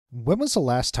When was the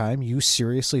last time you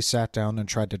seriously sat down and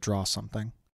tried to draw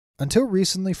something? Until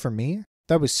recently for me,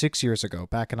 that was 6 years ago,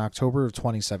 back in October of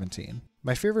 2017.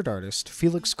 My favorite artist,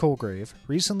 Felix Colgrave,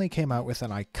 recently came out with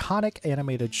an iconic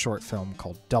animated short film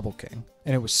called Double King,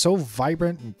 and it was so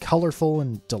vibrant and colorful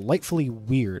and delightfully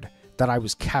weird that I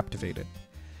was captivated.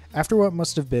 After what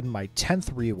must have been my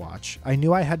 10th rewatch, I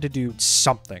knew I had to do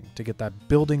something to get that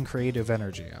building creative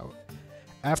energy out.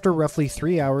 After roughly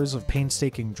 3 hours of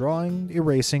painstaking drawing,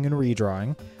 erasing, and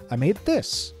redrawing, I made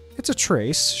this. It's a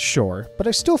trace, sure, but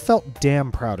I still felt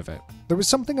damn proud of it. There was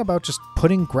something about just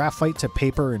putting graphite to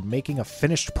paper and making a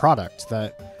finished product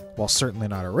that, while certainly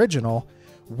not original,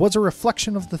 was a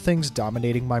reflection of the things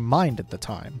dominating my mind at the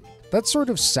time. That sort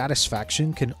of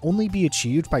satisfaction can only be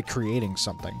achieved by creating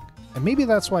something, and maybe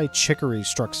that's why Chicory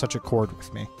struck such a chord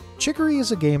with me. Chicory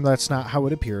is a game that's not how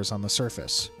it appears on the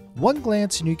surface. One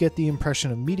glance and you get the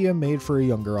impression of media made for a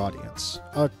younger audience.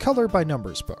 A color by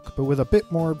numbers book, but with a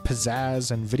bit more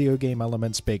pizzazz and video game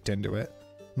elements baked into it.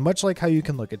 Much like how you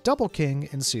can look at Double King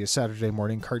and see a Saturday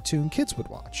morning cartoon kids would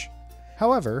watch.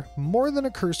 However, more than a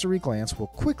cursory glance will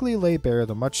quickly lay bare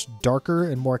the much darker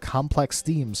and more complex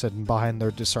themes hidden behind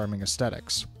their disarming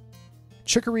aesthetics.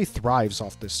 Chicory thrives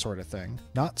off this sort of thing,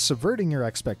 not subverting your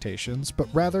expectations,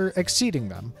 but rather exceeding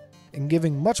them, and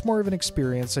giving much more of an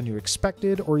experience than you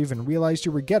expected or even realized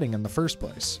you were getting in the first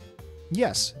place.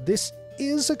 Yes, this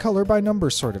is a color by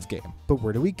numbers sort of game, but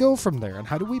where do we go from there and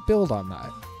how do we build on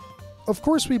that? Of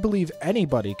course we believe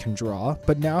anybody can draw,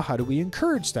 but now how do we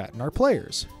encourage that in our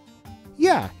players?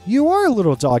 Yeah, you are a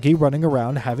little doggy running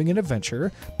around having an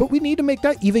adventure, but we need to make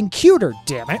that even cuter,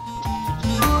 damn it!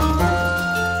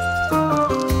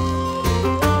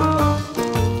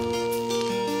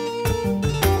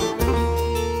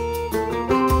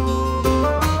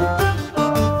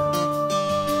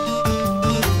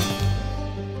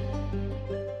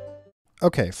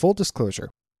 Okay, full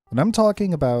disclosure. When I'm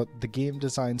talking about the game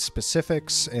design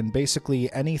specifics and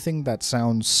basically anything that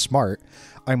sounds smart,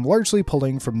 I'm largely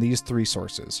pulling from these three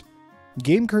sources.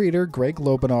 Game creator Greg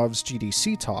Lobanov's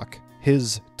GDC talk,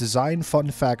 his Design Fun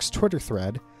Facts Twitter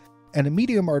thread, and a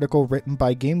Medium article written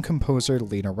by game composer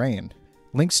Lena Rain.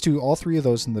 Links to all three of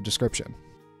those in the description.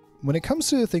 When it comes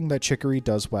to the thing that Chicory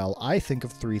does well, I think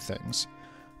of three things.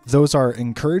 Those are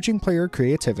encouraging player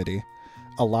creativity,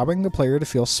 allowing the player to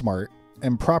feel smart,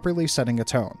 and properly setting a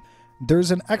tone. There's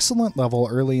an excellent level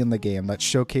early in the game that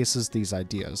showcases these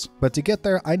ideas, but to get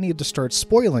there I need to start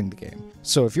spoiling the game.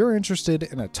 So if you're interested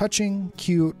in a touching,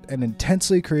 cute, and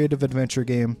intensely creative adventure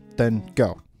game, then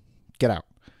go. Get out.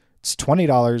 It's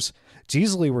 $20, it's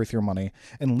easily worth your money,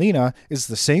 and Lena is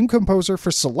the same composer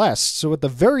for Celeste, so at the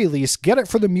very least get it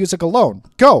for the music alone.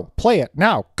 Go! Play it,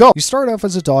 now, go! You start off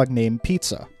as a dog named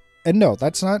Pizza. And no,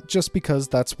 that's not just because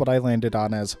that's what I landed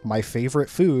on as my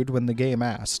favorite food when the game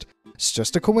asked. It's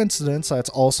just a coincidence that's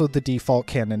also the default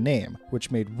canon name, which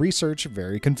made research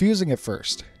very confusing at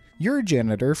first. You're a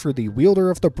janitor for the wielder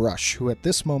of the brush, who at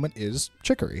this moment is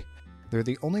Chicory. They're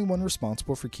the only one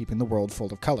responsible for keeping the world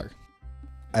full of color.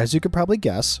 As you could probably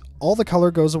guess, all the color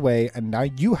goes away and now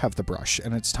you have the brush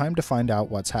and it's time to find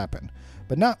out what's happened,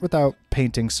 but not without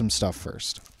painting some stuff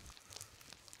first.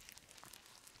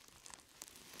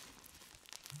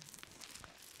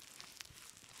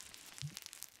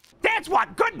 That's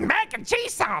what good mac and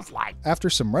cheese sounds like! After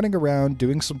some running around,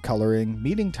 doing some coloring,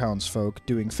 meeting townsfolk,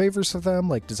 doing favors for them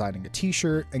like designing a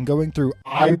t-shirt, and going through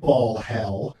eyeball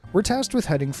hell, we're tasked with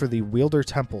heading for the Wielder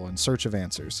Temple in search of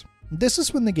answers. This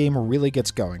is when the game really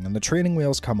gets going and the training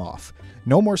wheels come off.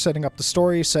 No more setting up the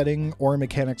story, setting, or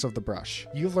mechanics of the brush.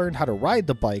 You've learned how to ride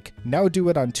the bike, now do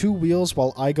it on 2 wheels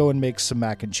while I go and make some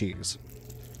mac and cheese.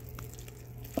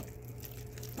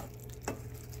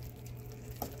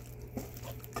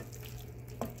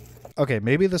 Okay,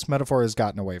 maybe this metaphor has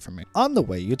gotten away from me. On the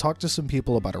way, you talk to some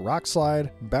people about a rock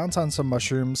slide, bounce on some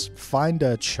mushrooms, find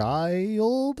a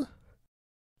child?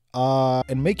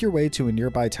 And make your way to a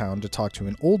nearby town to talk to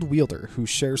an old wielder who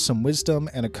shares some wisdom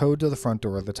and a code to the front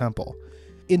door of the temple.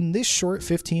 In this short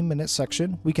 15-minute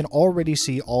section, we can already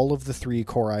see all of the 3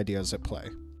 core ideas at play.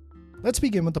 Let's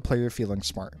begin with the player feeling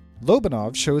smart.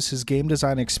 Lobanov shows his game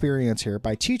design experience here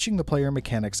by teaching the player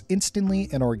mechanics instantly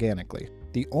and organically.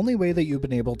 The only way that you've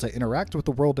been able to interact with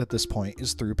the world at this point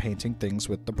is through painting things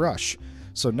with the brush.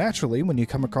 So naturally, when you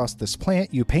come across this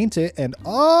plant, you paint it and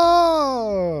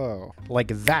oh! Like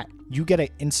that, you get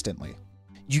it instantly.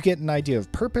 You get an idea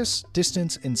of purpose,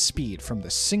 distance, and speed from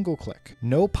this single click.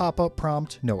 No pop-up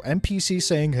prompt, no NPC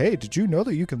saying, hey, did you know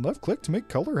that you can left click to make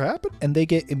color happen? And they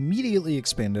get immediately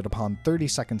expanded upon 30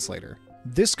 seconds later.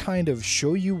 This kind of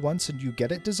show you once and you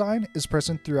get it design is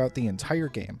present throughout the entire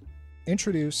game.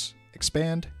 Introduce,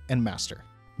 expand, and master.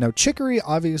 Now, Chicory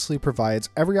obviously provides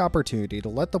every opportunity to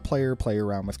let the player play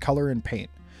around with color and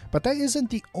paint, but that isn't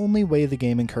the only way the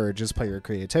game encourages player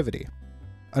creativity.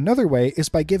 Another way is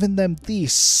by giving them the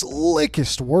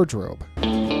slickest wardrobe.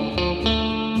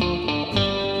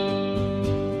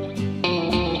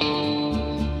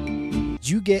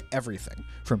 You get everything,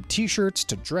 from t-shirts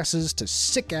to dresses to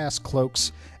sick-ass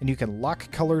cloaks, and you can lock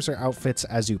colors or outfits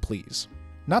as you please.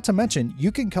 Not to mention,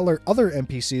 you can color other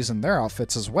NPCs in their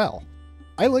outfits as well.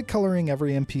 I like coloring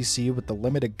every NPC with the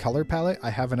limited color palette I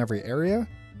have in every area,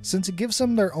 since it gives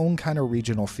them their own kind of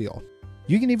regional feel.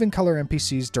 You can even color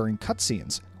NPCs during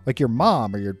cutscenes, like your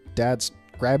mom or your dad's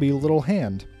grabby little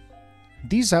hand.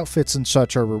 These outfits and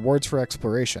such are rewards for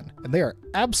exploration, and they are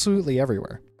absolutely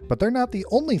everywhere. But they're not the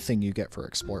only thing you get for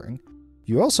exploring.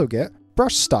 You also get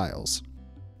brush styles.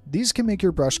 These can make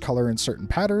your brush color in certain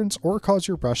patterns or cause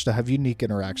your brush to have unique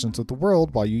interactions with the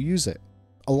world while you use it.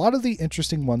 A lot of the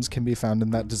interesting ones can be found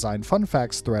in that design fun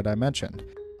facts thread I mentioned,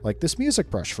 like this music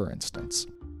brush for instance.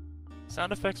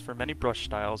 Sound effects for many brush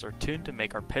styles are tuned to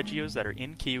make arpeggios that are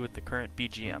in key with the current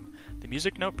BGM. The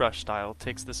music note brush style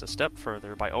takes this a step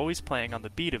further by always playing on the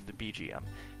beat of the BGM,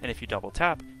 and if you double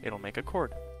tap, it'll make a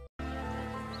chord.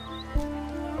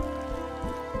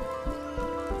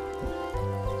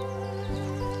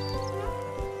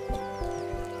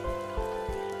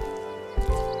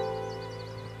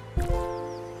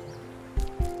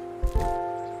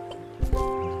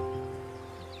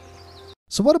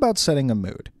 So what about setting a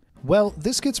mood? Well,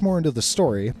 this gets more into the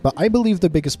story, but I believe the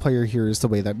biggest player here is the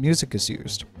way that music is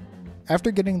used.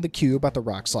 After getting the cube at the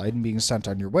rock slide and being sent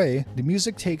on your way, the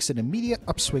music takes an immediate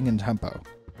upswing in tempo.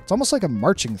 It's almost like a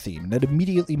marching theme, and it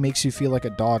immediately makes you feel like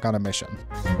a dog on a mission.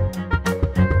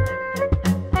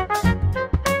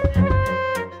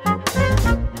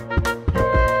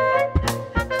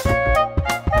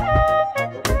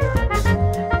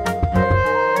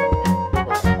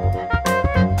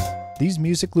 These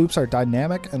music loops are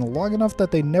dynamic and long enough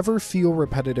that they never feel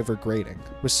repetitive or grating,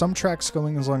 with some tracks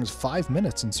going as long as 5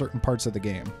 minutes in certain parts of the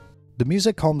game. The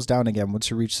music calms down again once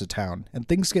you reach the town, and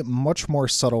things get much more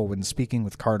subtle when speaking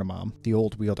with Cardamom, the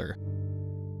old wielder.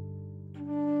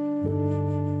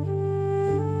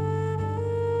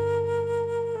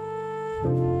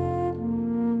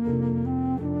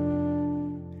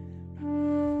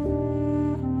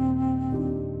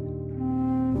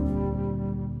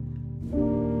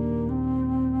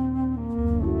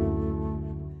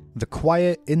 The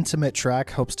quiet, intimate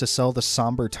track helps to sell the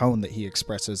somber tone that he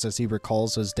expresses as he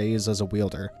recalls his days as a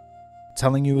wielder,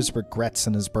 telling you his regrets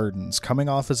and his burdens, coming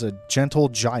off as a gentle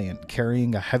giant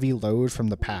carrying a heavy load from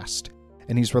the past,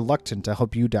 and he's reluctant to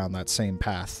help you down that same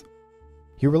path.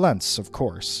 He relents, of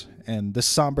course, and this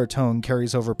somber tone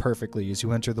carries over perfectly as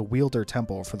you enter the Wielder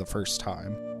Temple for the first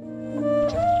time.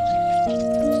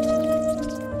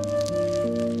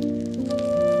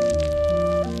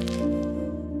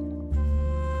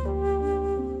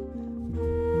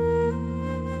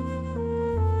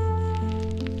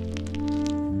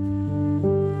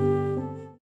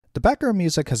 The background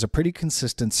music has a pretty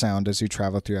consistent sound as you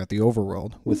travel throughout the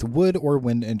overworld, with wood or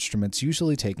wind instruments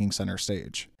usually taking center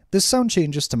stage. This sound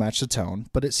changes to match the tone,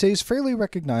 but it stays fairly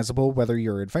recognizable whether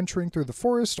you're adventuring through the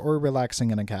forest or relaxing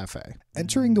in a cafe.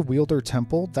 Entering the Wielder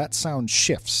Temple, that sound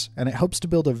shifts, and it helps to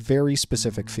build a very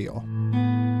specific feel.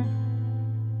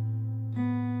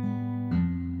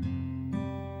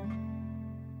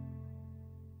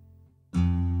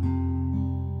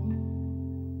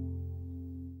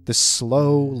 This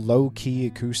slow, low-key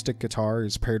acoustic guitar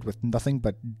is paired with nothing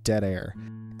but dead air,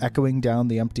 echoing down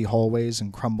the empty hallways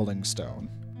and crumbling stone.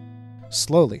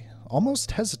 Slowly,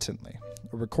 almost hesitantly,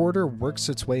 a recorder works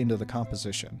its way into the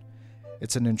composition.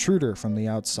 It's an intruder from the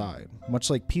outside, much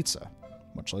like pizza,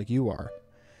 much like you are.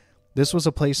 This was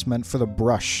a place meant for the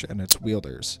brush and its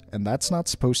wielders, and that's not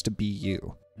supposed to be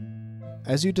you.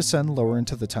 As you descend lower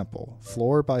into the temple,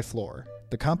 floor by floor,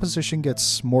 the composition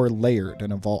gets more layered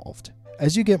and evolved.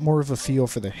 As you get more of a feel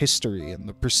for the history and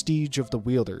the prestige of the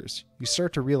wielders, you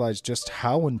start to realize just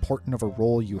how important of a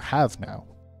role you have now.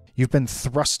 You've been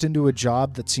thrust into a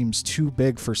job that seems too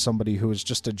big for somebody who was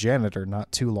just a janitor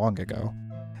not too long ago,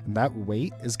 and that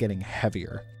weight is getting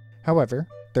heavier. However,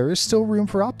 there is still room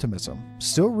for optimism,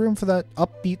 still room for that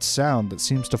upbeat sound that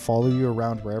seems to follow you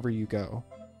around wherever you go.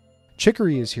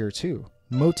 Chicory is here too.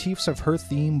 Motifs of her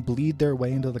theme bleed their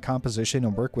way into the composition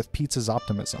and work with Pizza's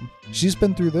optimism. She's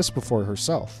been through this before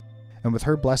herself, and with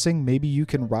her blessing, maybe you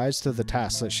can rise to the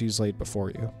task that she's laid before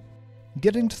you.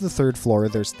 Getting to the third floor,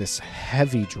 there's this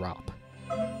heavy drop.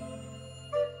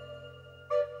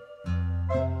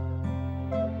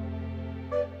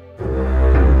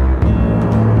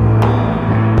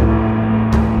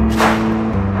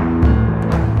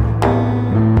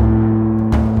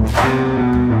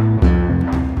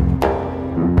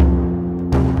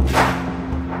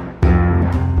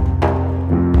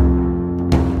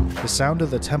 sound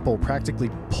of the temple practically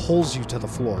pulls you to the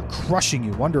floor, crushing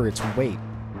you under its weight.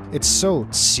 It's so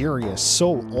serious,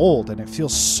 so old, and it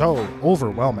feels so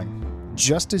overwhelming.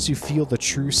 Just as you feel the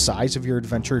true size of your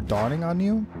adventure dawning on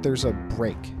you, there's a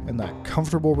break, and that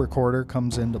comfortable recorder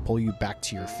comes in to pull you back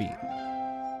to your feet.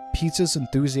 Pizza's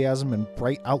enthusiasm and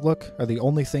bright outlook are the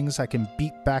only things that can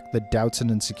beat back the doubts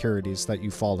and insecurities that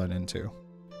you've fallen into.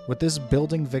 With this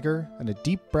building vigor and a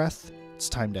deep breath, it's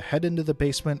time to head into the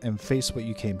basement and face what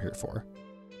you came here for.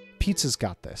 Pizza's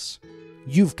got this.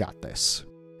 You've got this.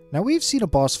 Now we've seen a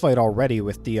boss fight already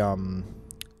with the, eyeball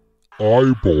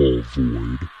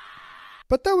void.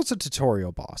 But that was a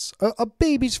tutorial boss. A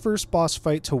baby's first boss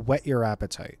fight to whet your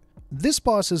appetite. This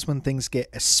boss is when things get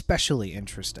especially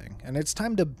interesting, and it's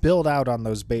time to build out on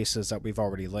those bases that we've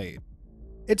already laid.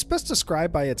 It's best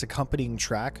described by its accompanying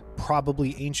track,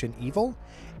 Probably Ancient Evil,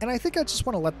 and I think I just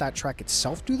want to let that track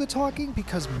itself do the talking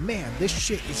because man, this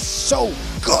shit is so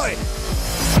good!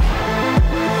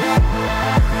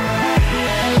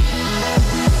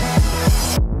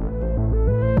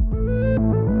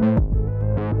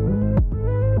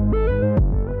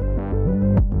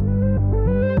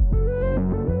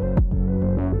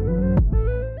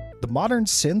 Modern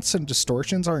synths and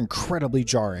distortions are incredibly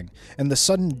jarring, and the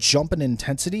sudden jump in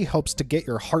intensity helps to get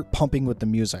your heart pumping with the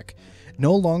music.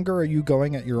 No longer are you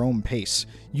going at your own pace.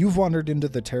 You've wandered into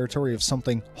the territory of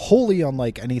something wholly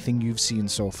unlike anything you've seen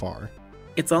so far.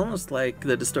 It's almost like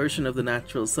the distortion of the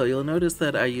natural, so you'll notice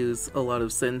that I use a lot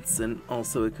of synths and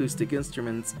also acoustic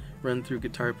instruments run through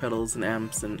guitar pedals and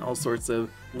amps and all sorts of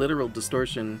literal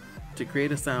distortion to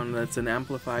create a sound that's an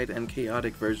amplified and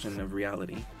chaotic version of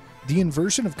reality. The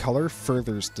inversion of color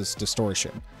furthers this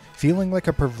distortion, feeling like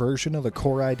a perversion of the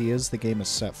core ideas the game has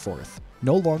set forth.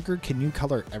 No longer can you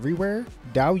color everywhere,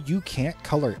 now you can't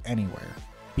color anywhere.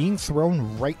 Being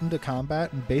thrown right into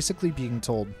combat and basically being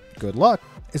told, good luck,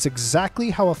 is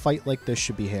exactly how a fight like this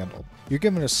should be handled. You're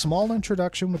given a small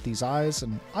introduction with these eyes,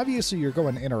 and obviously you're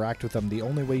going to interact with them the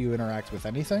only way you interact with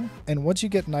anything, and once you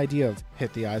get an idea of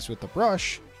hit the eyes with the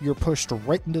brush, you're pushed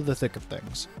right into the thick of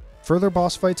things. Further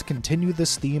boss fights continue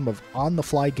this theme of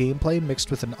on-the-fly gameplay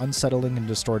mixed with an unsettling and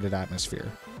distorted atmosphere.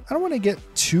 I don't want to get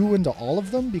too into all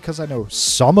of them because I know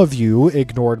some of you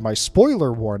ignored my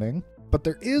spoiler warning, but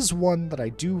there is one that I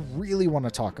do really want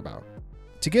to talk about.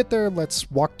 To get there,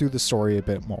 let's walk through the story a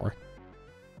bit more.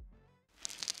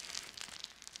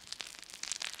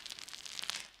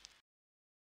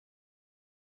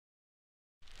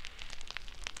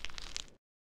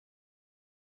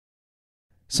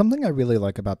 Something I really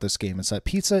like about this game is that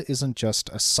Pizza isn't just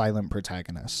a silent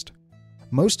protagonist.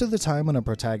 Most of the time when a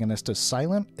protagonist is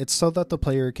silent, it's so that the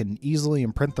player can easily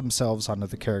imprint themselves onto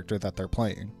the character that they're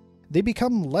playing. They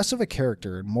become less of a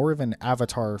character and more of an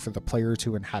avatar for the player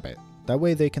to inhabit. That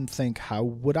way they can think, how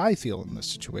would I feel in this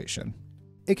situation?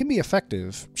 It can be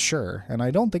effective, sure, and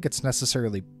I don't think it's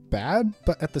necessarily bad,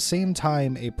 but at the same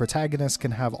time, a protagonist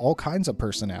can have all kinds of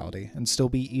personality and still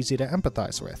be easy to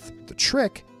empathize with. The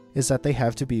trick is that they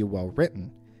have to be well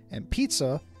written, and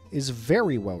Pizza is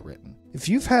very well written. If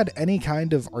you've had any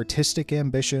kind of artistic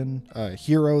ambition, a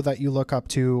hero that you look up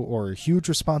to, or huge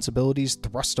responsibilities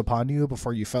thrust upon you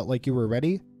before you felt like you were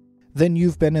ready, then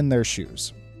you've been in their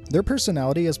shoes. Their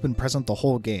personality has been present the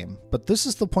whole game, but this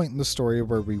is the point in the story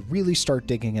where we really start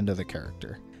digging into the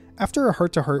character. After a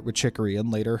heart-to-heart with Chicory and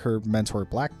later her mentor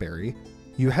Blackberry,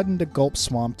 you head into Gulp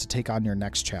Swamp to take on your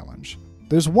next challenge.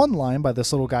 There's one line by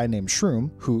this little guy named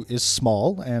Shroom, who is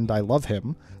small, and I love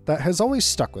him, that has always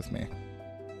stuck with me.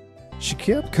 She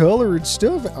kept coloring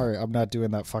stuff. Alright, I'm not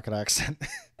doing that fucking accent.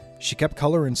 She kept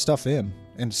coloring stuff in,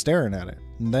 and staring at it,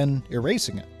 and then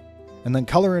erasing it, and then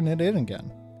coloring it in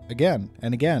again,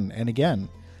 and again, and again,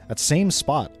 at the same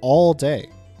spot all day.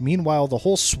 Meanwhile, the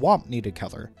whole swamp needed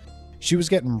color. She was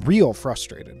getting real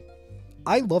frustrated.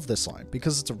 I love this line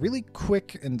because it's a really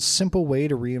quick and simple way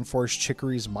to reinforce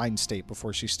Chicory's mind state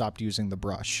before she stopped using the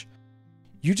brush.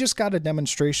 You just got a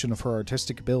demonstration of her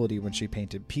artistic ability when she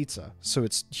painted Pizza, so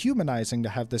it's humanizing to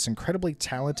have this incredibly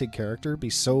talented character be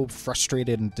so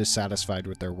frustrated and dissatisfied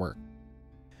with their work.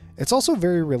 It's also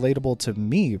very relatable to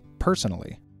me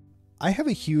personally. I have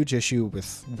a huge issue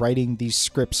with writing these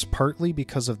scripts partly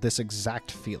because of this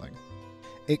exact feeling.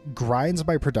 It grinds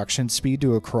my production speed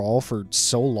to a crawl for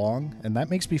so long, and that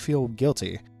makes me feel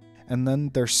guilty. And then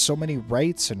there's so many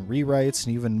writes and rewrites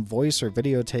and even voice or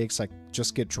video takes that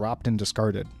just get dropped and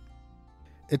discarded.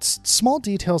 It's small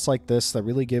details like this that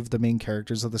really give the main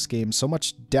characters of this game so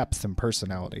much depth and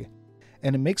personality,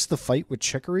 and it makes the fight with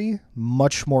Chicory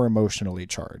much more emotionally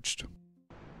charged.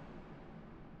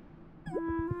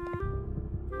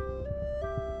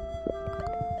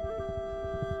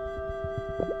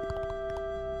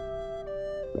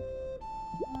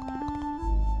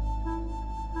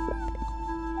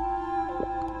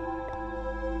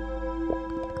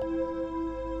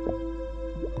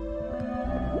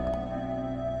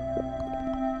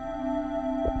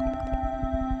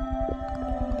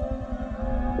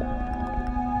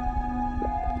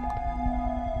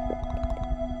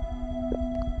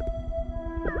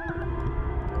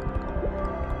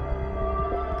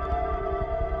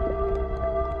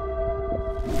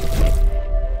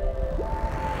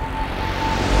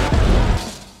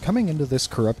 Coming into this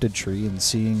corrupted tree and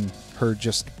seeing her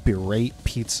just berate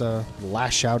Pizza,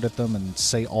 lash out at them, and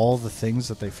say all the things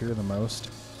that they fear the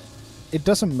most. It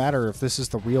doesn't matter if this is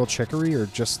the real Chicory or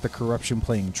just the corruption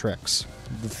playing tricks.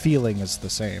 The feeling is the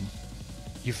same.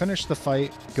 You finish the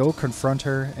fight, go confront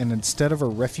her, and instead of a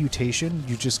refutation,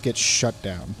 you just get shut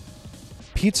down.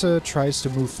 Pizza tries to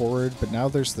move forward, but now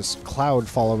there's this cloud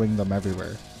following them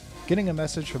everywhere. Getting a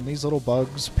message from these little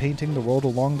bugs, painting the world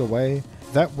along the way,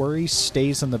 that worry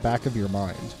stays in the back of your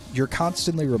mind. You're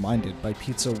constantly reminded by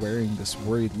Pizza wearing this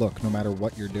worried look no matter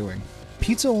what you're doing.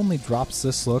 Pizza only drops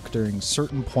this look during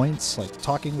certain points, like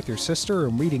talking with your sister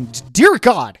and reading Dear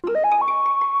God!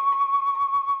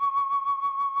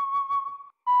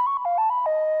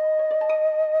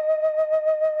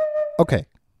 Okay,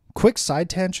 quick side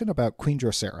tangent about Queen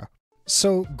Drosera.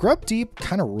 So, Grub Deep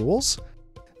kinda rules.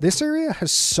 This area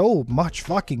has so much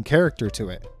fucking character to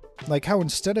it. Like how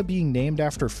instead of being named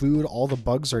after food, all the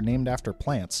bugs are named after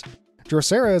plants.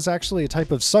 Drosera is actually a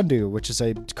type of sundew, which is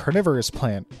a carnivorous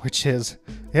plant, which is,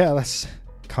 yeah, that's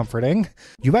comforting.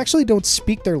 You actually don't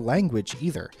speak their language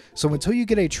either, so until you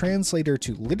get a translator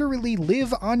to literally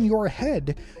live on your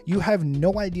head, you have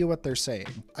no idea what they're saying.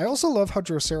 I also love how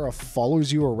Drosera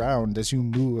follows you around as you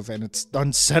move, and it's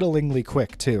unsettlingly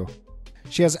quick too.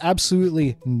 She has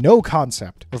absolutely no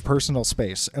concept of personal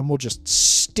space and will just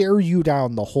stare you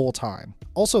down the whole time.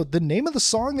 Also, the name of the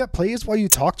song that plays while you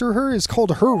talk to her is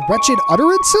called Her Wretched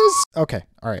Utterances? Okay,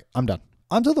 alright, I'm done.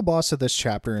 On to the boss of this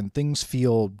chapter, and things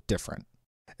feel different.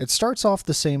 It starts off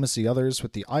the same as the others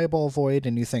with the eyeball void,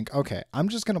 and you think, okay, I'm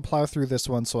just gonna plow through this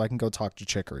one so I can go talk to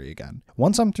Chicory again.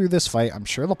 Once I'm through this fight, I'm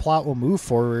sure the plot will move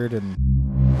forward and...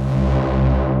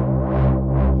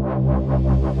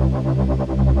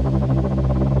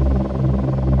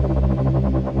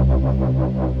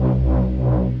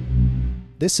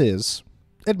 This is,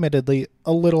 admittedly,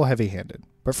 a little heavy-handed,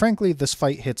 but frankly, this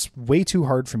fight hits way too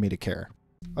hard for me to care.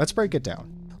 Let's break it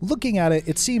down. Looking at it,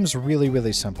 it seems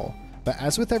really simple, but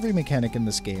as with every mechanic in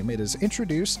this game, it is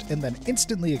introduced and then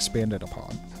instantly expanded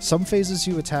upon. Some phases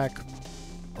you attack,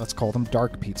 let's call them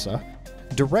Dark Pizza,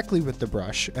 directly with the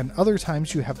brush, and other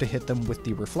times you have to hit them with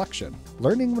the reflection.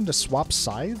 Learning when to swap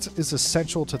sides is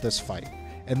essential to this fight,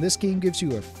 and this game gives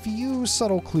you a few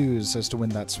subtle clues as to when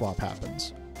that swap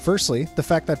happens. Firstly, the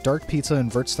fact that Dark Pizza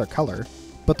inverts their color,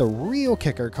 but the real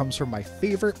kicker comes from my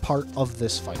favorite part of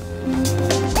this fight.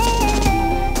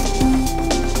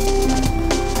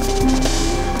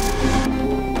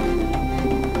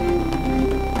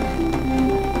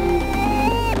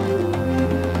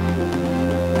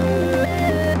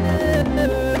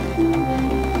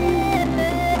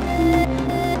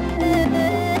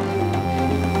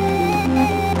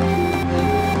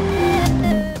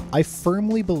 I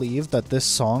firmly believe that this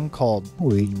song called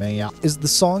is the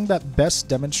song that best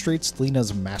demonstrates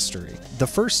Lena's mastery. The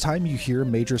first time you hear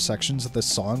major sections of this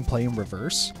song play in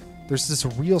reverse, there's this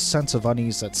real sense of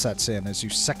unease that sets in as you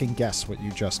second guess what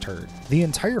you just heard. The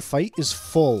entire fight is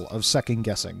full of second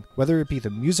guessing, whether it be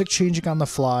the music changing on the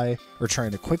fly or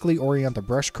trying to quickly orient the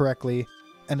brush correctly,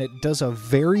 and it does a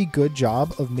very good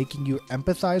job of making you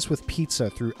empathize with Pizza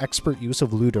through expert use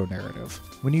of Ludo narrative.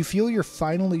 When you feel you're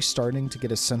finally starting to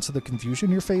get a sense of the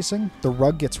confusion you're facing, the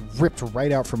rug gets ripped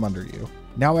right out from under you.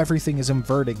 Now everything is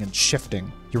inverting and shifting.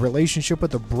 Your relationship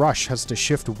with the brush has to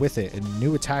shift with it, and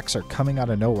new attacks are coming out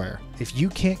of nowhere. If you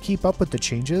can't keep up with the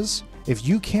changes, if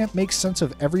you can't make sense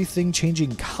of everything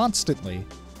changing constantly,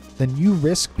 then you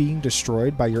risk being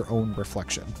destroyed by your own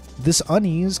reflection. This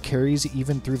unease carries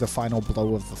even through the final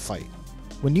blow of the fight.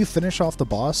 When you finish off the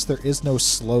boss, there is no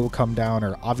slow come down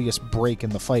or obvious break in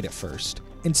the fight at first.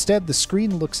 Instead, the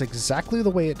screen looks exactly the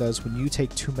way it does when you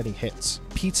take too many hits.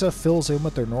 Pizza fills in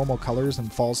with their normal colors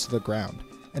and falls to the ground,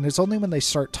 and it's only when they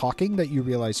start talking that you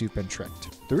realize you've been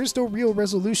tricked. There is no real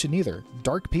resolution either.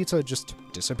 Dark Pizza just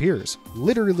disappears,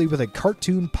 literally with a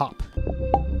cartoon pop.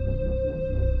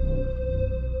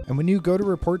 And when you go to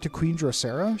report to Queen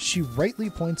Drosera, she rightly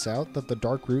points out that the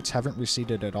dark roots haven't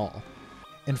receded at all.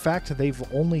 In fact, they've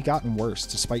only gotten worse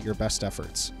despite your best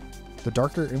efforts. The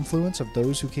darker influence of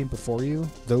those who came before you,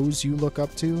 those you look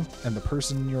up to, and the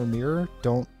person in your mirror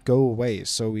don't go away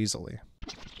so easily.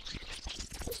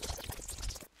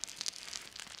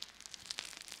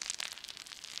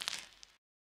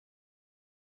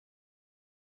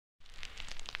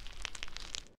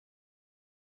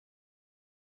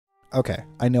 Okay,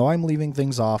 I know I'm leaving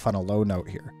things off on a low note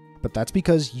here, but that's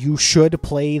because you should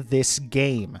play this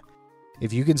game.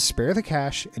 If you can spare the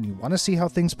cash and you want to see how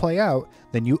things play out,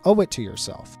 then you owe it to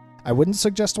yourself. I wouldn't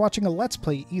suggest watching a Let's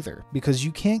Play either, because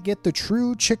you can't get the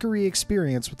true Chicory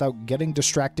experience without getting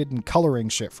distracted and coloring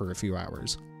shit for a few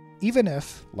hours. Even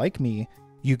if, like me,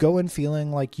 You go in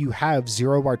feeling like you have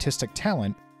zero artistic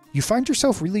talent, you find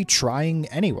yourself really trying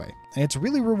anyway, and it's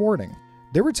really rewarding.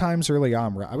 There were times early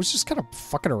on where I was just kind of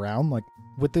fucking around like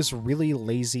with this really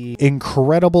lazy,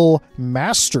 incredible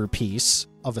masterpiece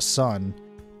of a son.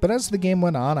 But as the game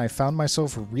went on, I found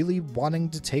myself really wanting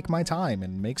to take my time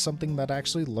and make something that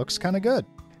actually looks kind of good.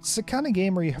 It's the kind of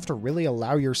game where you have to really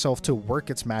allow yourself to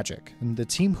work its magic, and the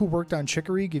team who worked on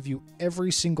Chicory give you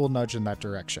every single nudge in that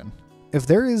direction. If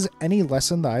there is any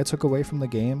lesson that I took away from the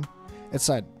game, it's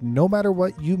that no matter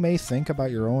what you may think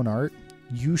about your own art,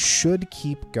 you should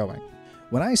keep going.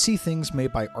 When I see things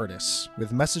made by artists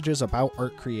with messages about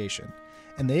art creation,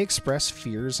 and they express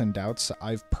fears and doubts that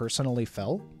I've personally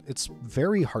felt, it's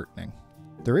very heartening.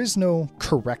 There is no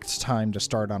correct time to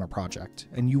start on a project,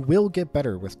 and you will get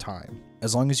better with time.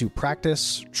 As long as you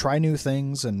practice, try new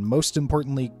things, and most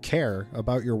importantly, care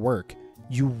about your work,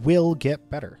 you will get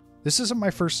better. This isn't my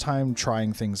first time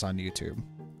trying things on YouTube.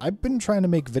 I've been trying to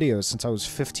make videos since I was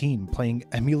 15, playing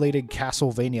emulated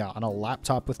Castlevania on a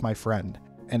laptop with my friend.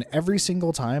 And every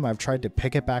single time I've tried to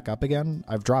pick it back up again,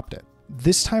 I've dropped it.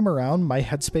 This time around, my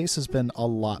headspace has been a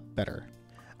lot better.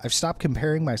 I've stopped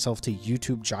comparing myself to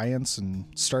YouTube giants and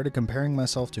started comparing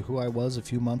myself to who I was a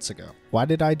few months ago. Why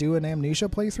did I do an Amnesia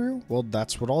playthrough? Well,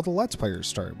 that's what all the Let's Players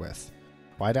started with.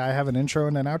 Why do I have an intro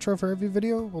and an outro for every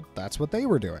video? Well, that's what they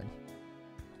were doing.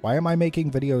 Why am I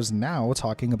making videos now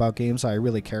talking about games I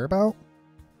really care about?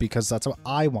 Because that's what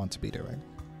I want to be doing.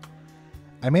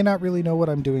 I may not really know what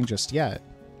I'm doing just yet,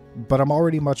 but I'm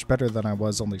already much better than I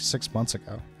was only 6 months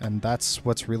ago, and that's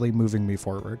what's really moving me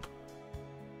forward.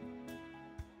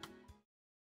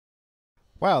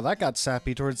 Wow, that got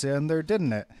sappy towards the end there,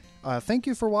 didn't it? Thank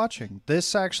you for watching.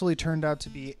 This actually turned out to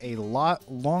be a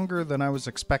lot longer than I was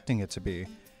expecting it to be.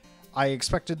 I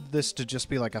expected this to just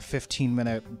be like a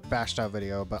 15-minute bashed out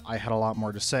video, but I had a lot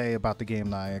more to say about the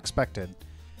game than I expected.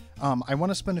 I want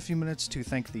to spend a few minutes to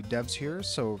thank the devs here,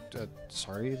 so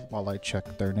sorry while I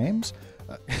check their names.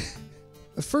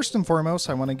 First and foremost,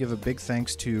 I want to give a big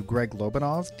thanks to Greg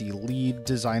Lobanov, the lead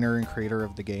designer and creator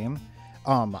of the game.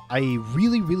 I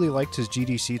really liked his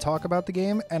GDC talk about the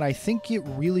game, and I think it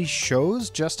really shows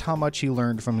just how much he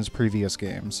learned from his previous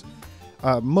games.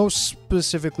 Most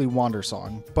specifically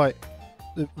Wandersong, but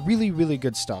really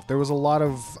good stuff. There was a lot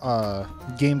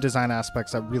of game design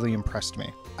aspects that really impressed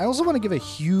me. I also want to give a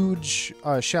huge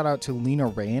shout out to Lena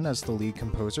Rain as the lead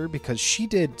composer, because she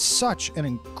did such an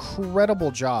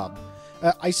incredible job.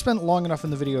 I spent long enough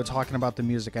in the video talking about the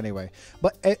music anyway,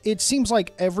 but it seems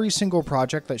like every single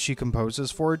project that she composes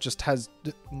for just has,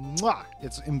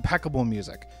 it's impeccable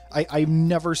music. I've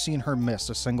never seen her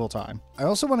miss a single time. I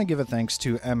also want to give a thanks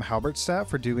to M. Halbertstadt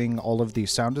for doing all of the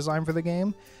sound design for the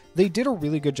game. They did a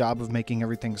really good job of making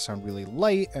everything sound really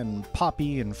light and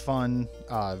poppy and fun,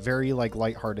 very like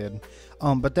lighthearted.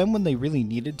 But then when they really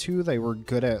needed to, they were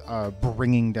good at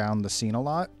bringing down the scene a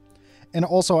lot. And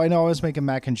also, I know I was making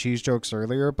mac and cheese jokes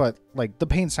earlier, but like the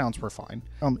paint sounds were fine.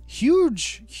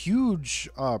 Huge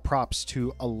props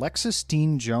to Alexis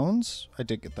Dean Jones. I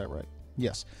did get that right.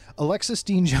 Yes. Alexis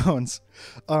Dean Jones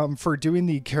for doing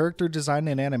the character design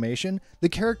and animation. The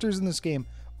characters in this game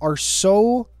are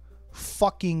so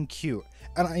fucking cute.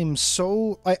 And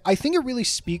I think it really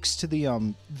speaks to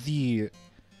the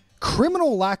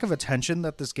criminal lack of attention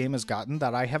that this game has gotten,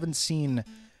 that I haven't seen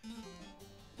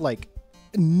like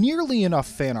nearly enough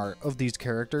fan art of these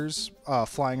characters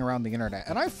flying around the internet.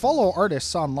 And I follow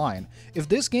artists online. If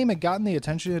this game had gotten the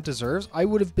attention it deserves, I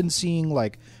would have been seeing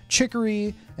like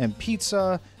Chicory and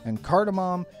Pizza and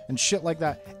Cardamom and shit like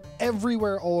that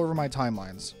everywhere all over my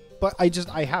timelines. But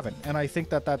I haven't, and I think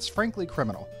that that's frankly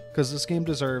criminal, because this game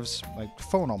deserves, my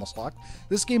phone almost locked,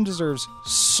 this game deserves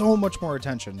so much more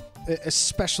attention,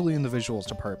 especially in the visuals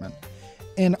department.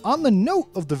 And on the note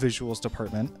of the visuals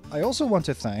department, I also want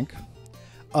to thank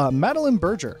Madeline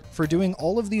Berger for doing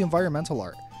all of the environmental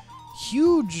art.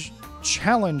 Huge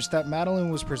challenge that Madeline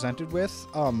was presented with,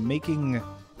 making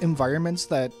environments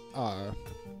that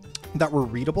were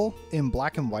readable in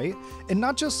black and white, and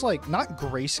not just like, not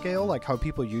grayscale like how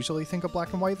people usually think of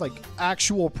black and white, like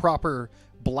actual proper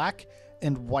black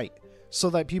and white, so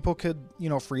that people could, you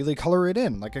know, freely color it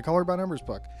in like a color by numbers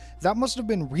book. That must have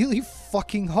been really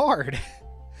fucking hard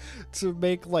to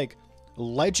make like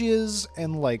ledges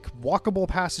and like walkable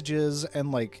passages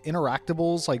and like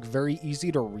interactables like very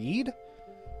easy to read.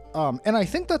 And I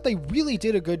think that they really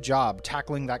did a good job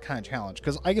tackling that kind of challenge,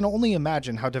 because I can only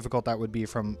imagine how difficult that would be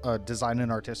from a design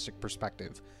and artistic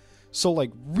perspective. So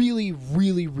like really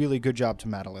good job to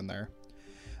Madeline there.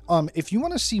 If you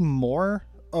want to see more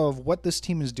of what this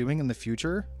team is doing in the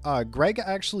future, Greg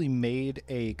actually made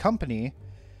a company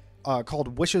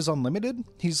called Wishes Unlimited.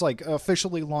 He's like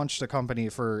officially launched a company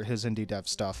for his indie dev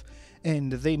stuff,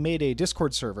 and they made a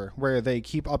Discord server where they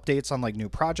keep updates on like new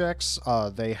projects.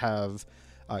 They have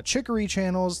Chicory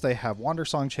channels, they have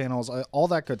Wandersong channels, all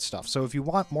that good stuff. So if you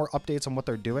want more updates on what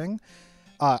they're doing,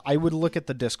 I would look at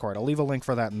the Discord. I'll leave a link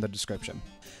for that in the description.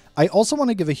 I also want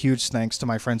to give a huge thanks to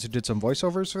my friends who did some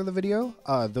voiceovers for the video.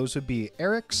 Those would be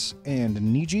Eric's and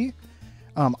Niji.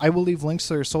 I will leave links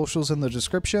to their socials in the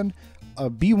description.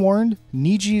 Be warned,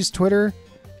 Niji's Twitter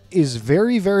is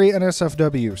very, very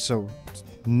NSFW, so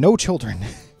no children.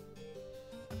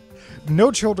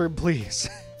 No children, please.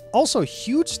 Also,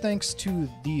 huge thanks to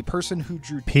the person who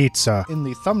drew pizza in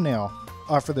the thumbnail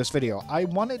for this video. I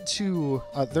wanted to,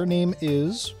 their name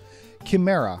is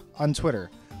Chimera on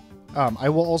Twitter. I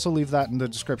will also leave that in the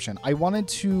description. I wanted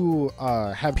to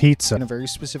have pizza in a very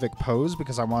specific pose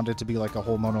because I wanted it to be like a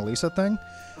whole Mona Lisa thing.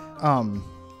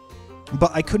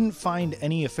 But I couldn't find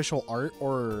any official art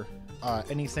or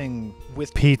anything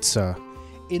with pizza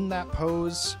in that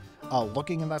pose.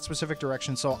 Looking in that specific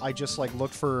direction, so I just like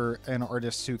looked for an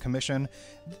artist to commission.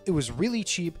 It was really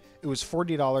cheap. It was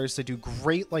 $40. They do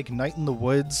great like night in the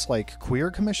woods like queer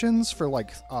commissions for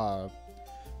like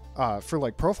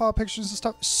profile pictures and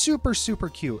stuff. Super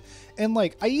cute. And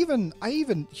like I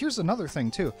even here's another thing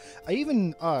too. I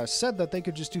even said that they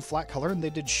could just do flat color, and they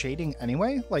did shading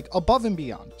anyway, like above and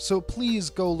beyond. So please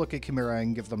go look at Chimera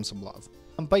and give them some love.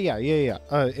 But yeah.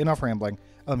 Enough rambling.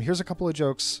 Here's a couple of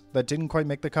jokes that didn't quite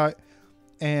make the cut,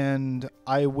 and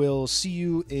I will see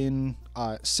you in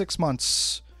 6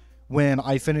 months when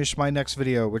I finish my next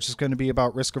video, which is going to be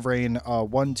about Risk of Rain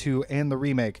 1, 2, and the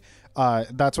remake.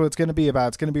 That's what it's going to be about.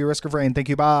 It's going to be Risk of Rain. Thank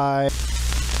you, bye.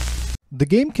 The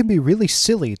game can be really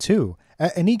silly, too.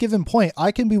 At any given point,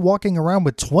 I can be walking around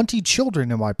with 20 children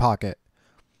in my pocket.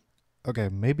 Okay,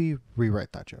 maybe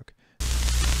rewrite that joke.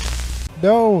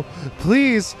 No,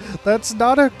 please, that's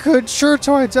not a good shirt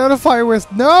to identify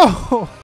with. No!